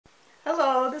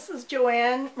this is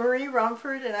Joanne Marie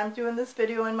Rumford, and I'm doing this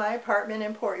video in my apartment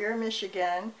in Port Huron,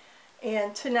 Michigan.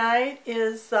 And tonight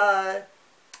is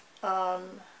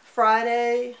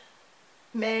Friday,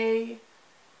 May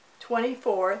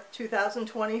 24th,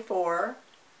 2024,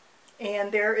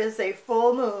 and there is a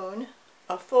full moon,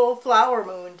 a full flower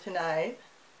moon tonight.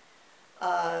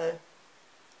 I'll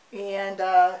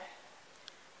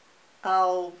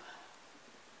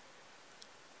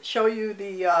show you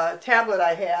the tablet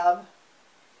I have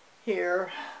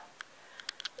here.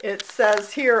 It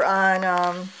says here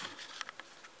on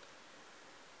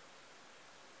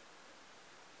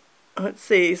let's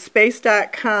see,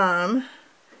 space.com,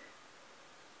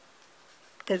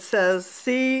 it says,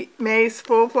 see May's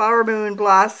full flower moon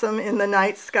blossom in the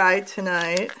night sky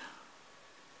tonight.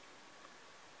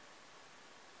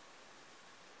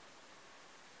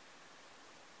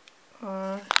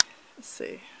 Let's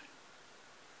see.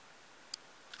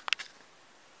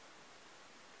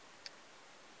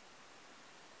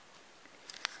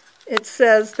 It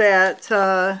says that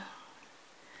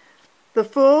the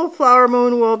full flower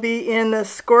moon will be in the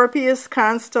Scorpius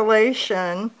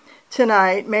constellation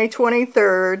tonight, May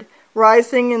 23rd,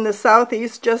 rising in the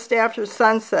southeast just after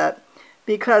sunset,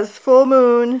 because full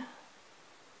moons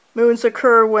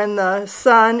occur when the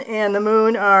sun and the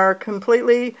moon are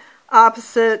completely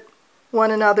opposite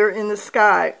one another in the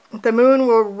sky. The moon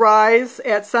will rise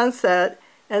at sunset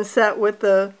and set with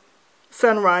the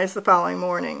sunrise the following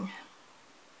morning.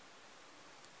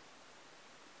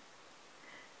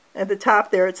 At the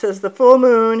top there it says the full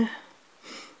moon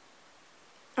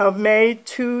of May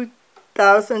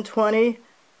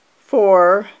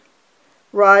 2024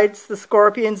 rides the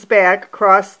Scorpion's back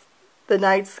across the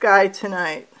night sky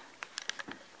tonight.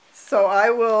 So I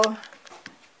will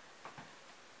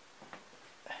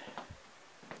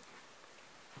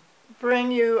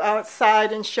bring you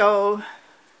outside and show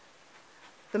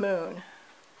the moon.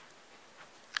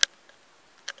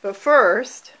 But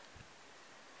first,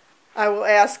 I will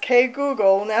ask, hey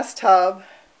Google Nest Hub,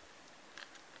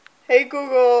 hey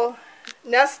Google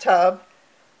Nest Hub,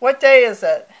 what day is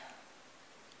it?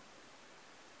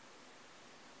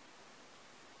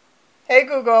 Hey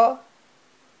Google,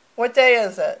 what day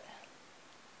is it?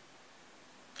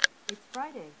 It's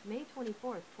Friday, May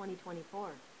 24th,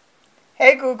 2024.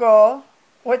 Hey Google,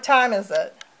 what time is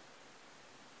it?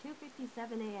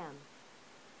 2:57 a.m.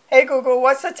 Hey Google,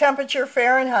 what's the temperature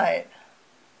Fahrenheit?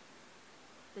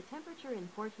 The temperature in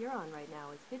Port Huron right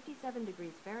now is 57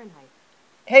 degrees Fahrenheit.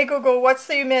 Hey Google, what's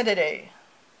the humidity?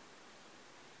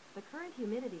 The current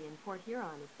humidity in Port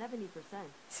Huron is 70%.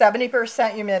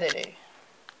 70% humidity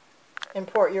in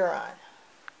Port Huron.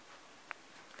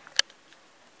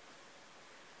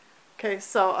 Okay,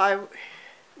 so I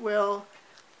will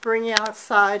bring you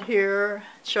outside here,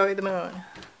 show you the moon.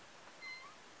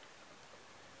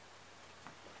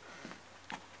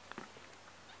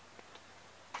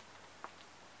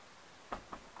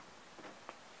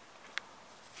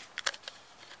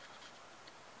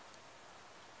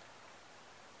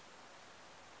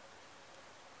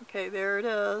 Okay, there it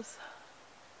is.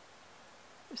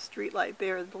 The street light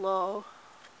there below.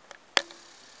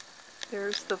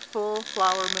 There's the full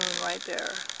flower moon right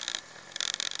there.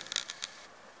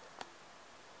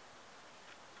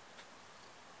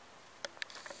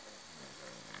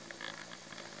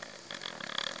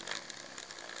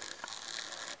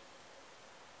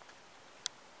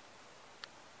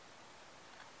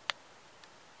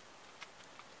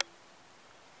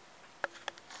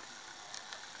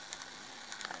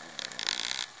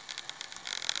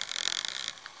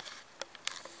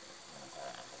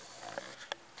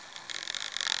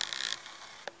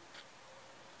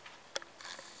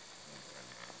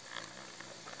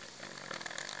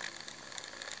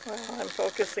 Well, I'm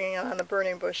focusing on the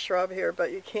burning bush shrub here,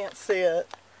 but you can't see it.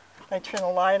 I turn the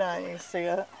light on, you see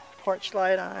it. Porch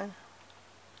light on.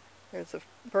 There's a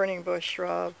burning bush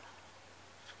shrub.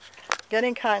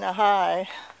 Getting kind of high,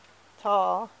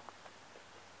 tall.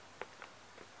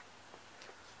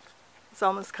 It's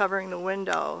almost covering the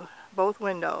window, both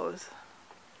windows.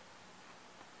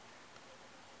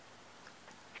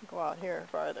 Go out here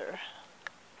farther.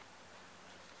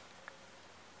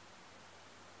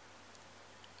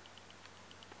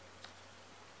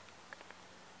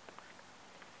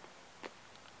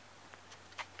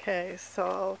 Okay, so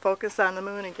I'll focus on the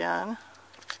moon again.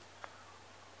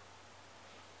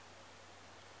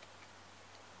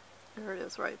 There it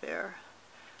is right there.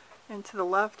 And to the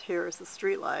left here is the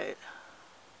street light.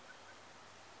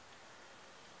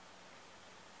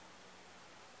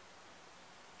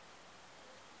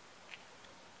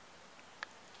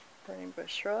 Burning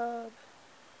bush shrub.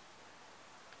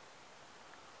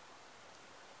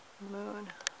 Moon.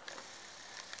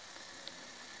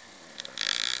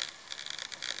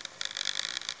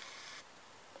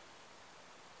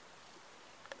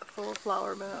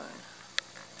 flower moon.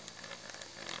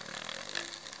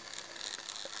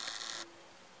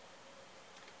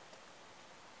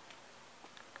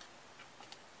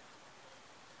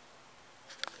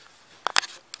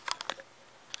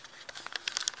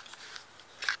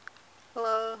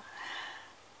 Hello.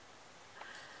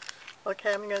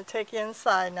 Okay, I'm going to take you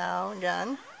inside now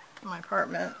again, my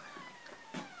apartment.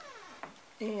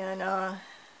 And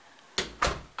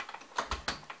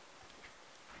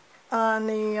on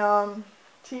the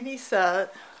TV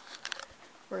set,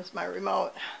 where's my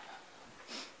remote?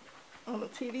 On the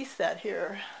TV set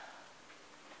here,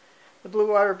 the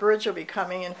Blue Water Bridge will be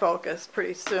coming in focus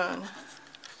pretty soon.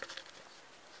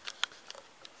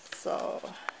 So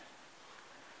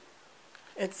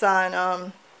it's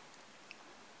on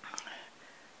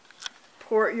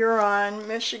Port Huron,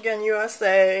 Michigan,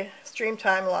 USA, Stream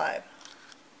Time Live.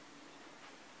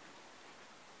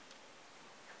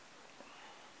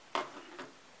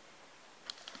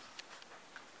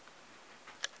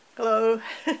 Hello.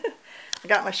 I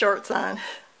got my shorts on.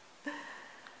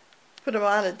 Put them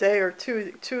on a day or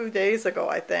two days ago,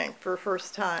 I think, for the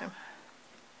first time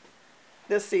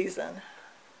this season,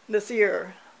 this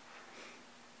year.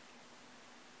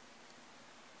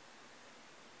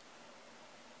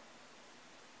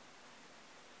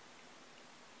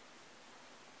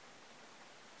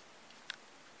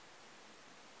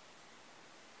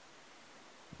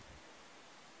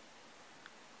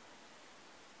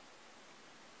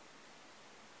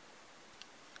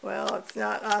 Well, it's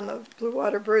not on the Blue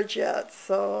Water Bridge yet,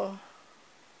 so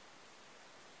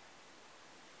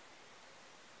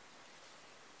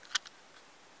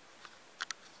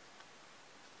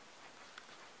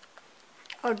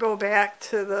I'll go back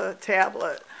to the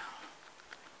tablet.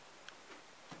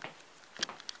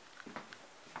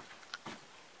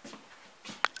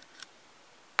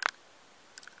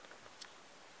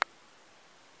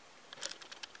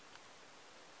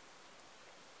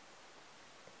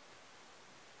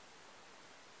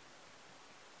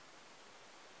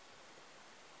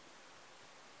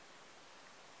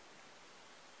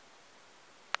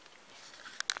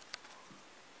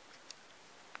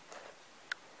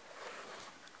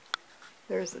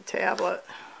 There's the tablet.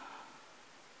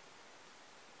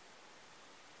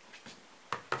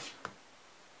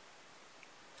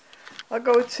 I'll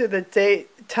go to the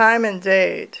date, time and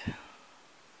date.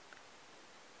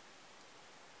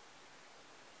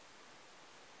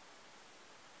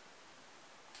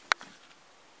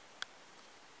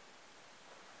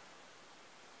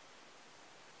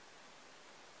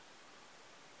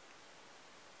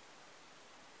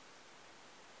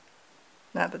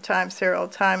 Not the times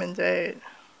herald, time and date.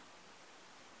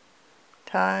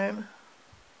 Time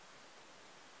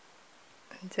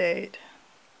and date.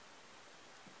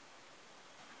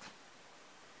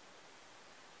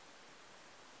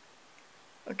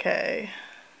 Okay.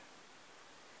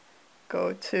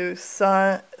 Go to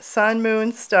sun,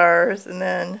 moon, stars, and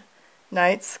then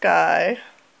night sky.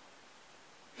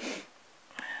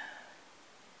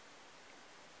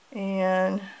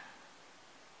 And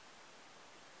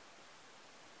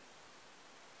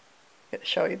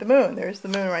show you the moon. There's the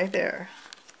moon right there.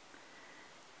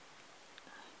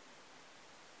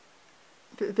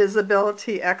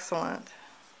 Visibility excellent.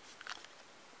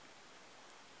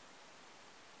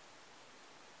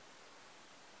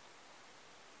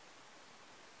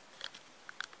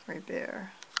 Right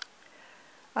there.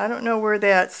 I don't know where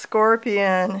that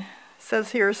scorpion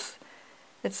says here.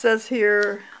 It says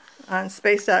here on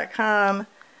space.com,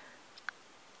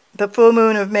 the full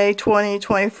moon of May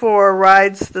 2024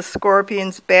 rides the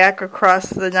scorpion's back across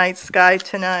the night sky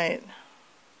tonight.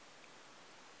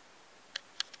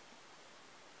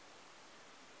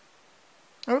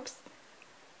 Oops.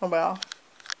 Oh well.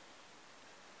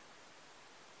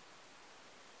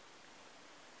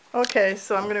 Okay,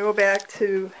 so I'm going to go back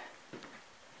to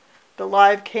the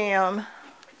live cam.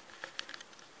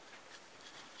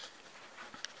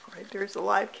 Right, there's the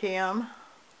live cam.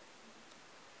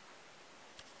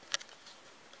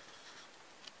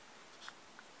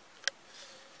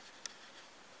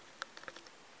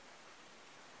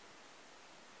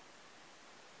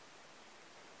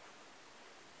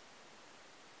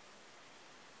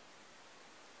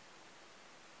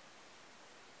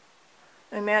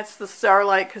 And that's the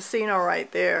Starlight Casino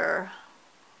right there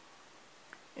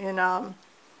in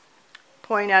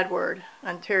Point Edward,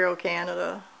 Ontario,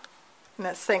 Canada. And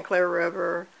that's St. Clair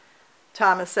River,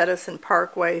 Thomas Edison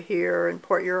Parkway here in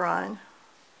Port Huron,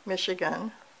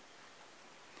 Michigan,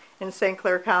 in St.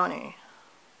 Clair County.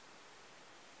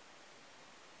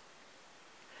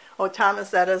 Oh,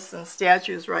 Thomas Edison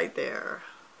statue's right there.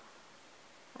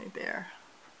 Right there.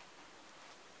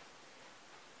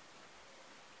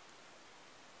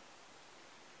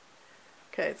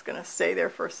 Okay, it's going to stay there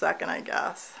for a second, I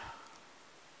guess.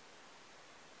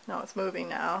 No, it's moving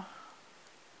now.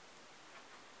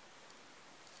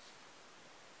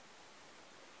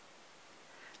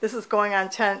 This is going on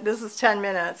 10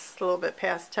 minutes, a little bit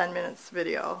past 10 minutes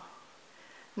video.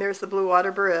 And there's the Blue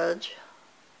Water Bridge.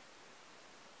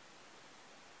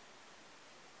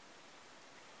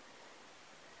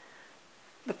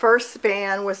 The first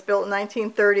span was built in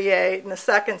 1938 and the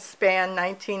second span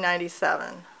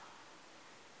 1997.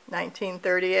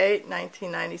 1938,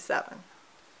 1997.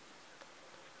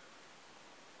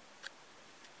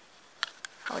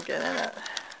 I'll get in it.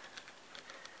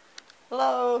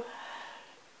 Hello.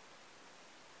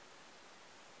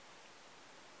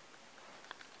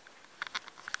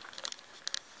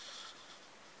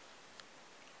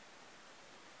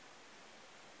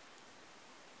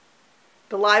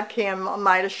 The live cam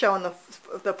might have shown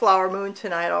the flower moon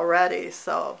tonight already,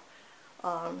 so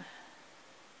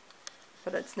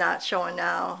but it's not showing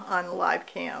now on the live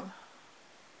cam.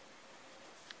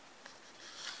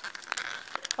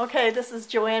 Okay, this is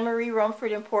Joanne Marie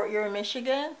Rumford in Port Huron,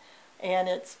 Michigan, and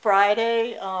it's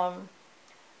Friday,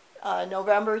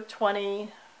 November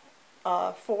 24th,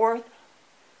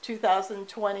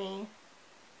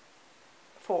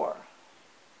 2024.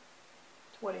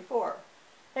 24.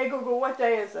 Hey Google, what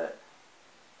day is it?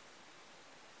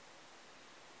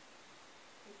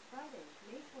 It's Friday,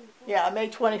 May 24th. Yeah, May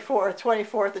 24th,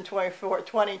 24th and 24th,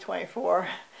 2024.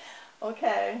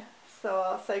 Okay, so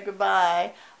I'll say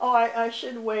goodbye. Oh, I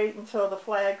should wait until the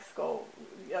flags go.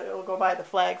 It'll go by the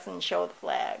flags and show the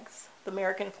flags. The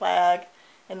American flag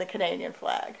and the Canadian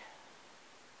flag.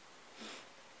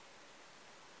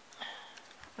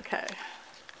 Okay.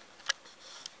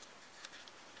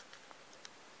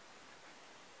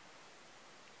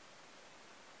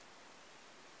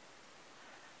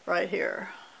 Right here.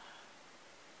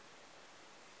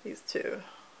 These two.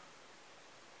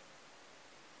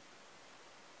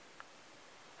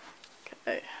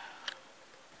 Okay.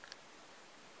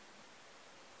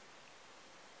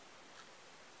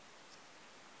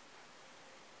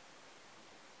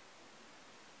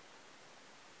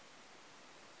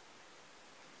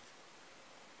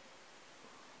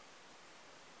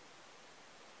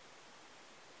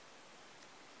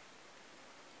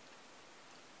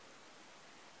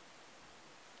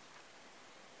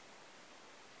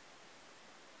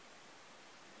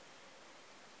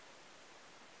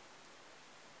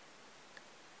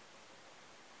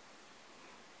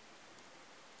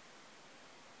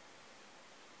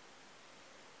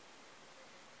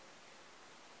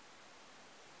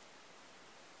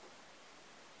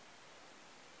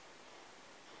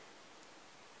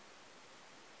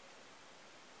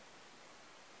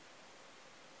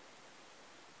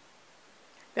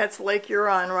 That's Lake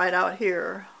Huron right out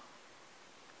here.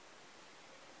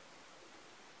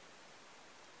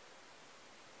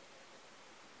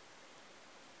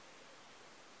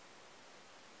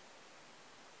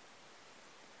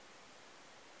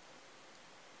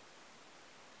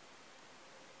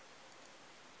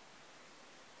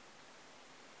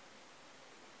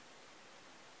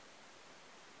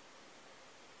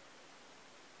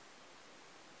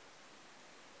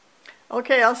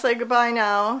 Okay, I'll say goodbye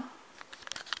now.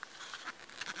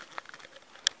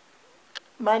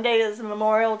 Monday is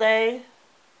Memorial Day.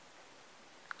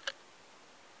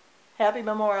 Happy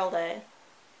Memorial Day.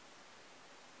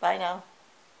 Bye now.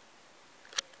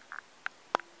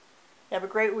 Have a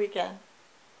great weekend.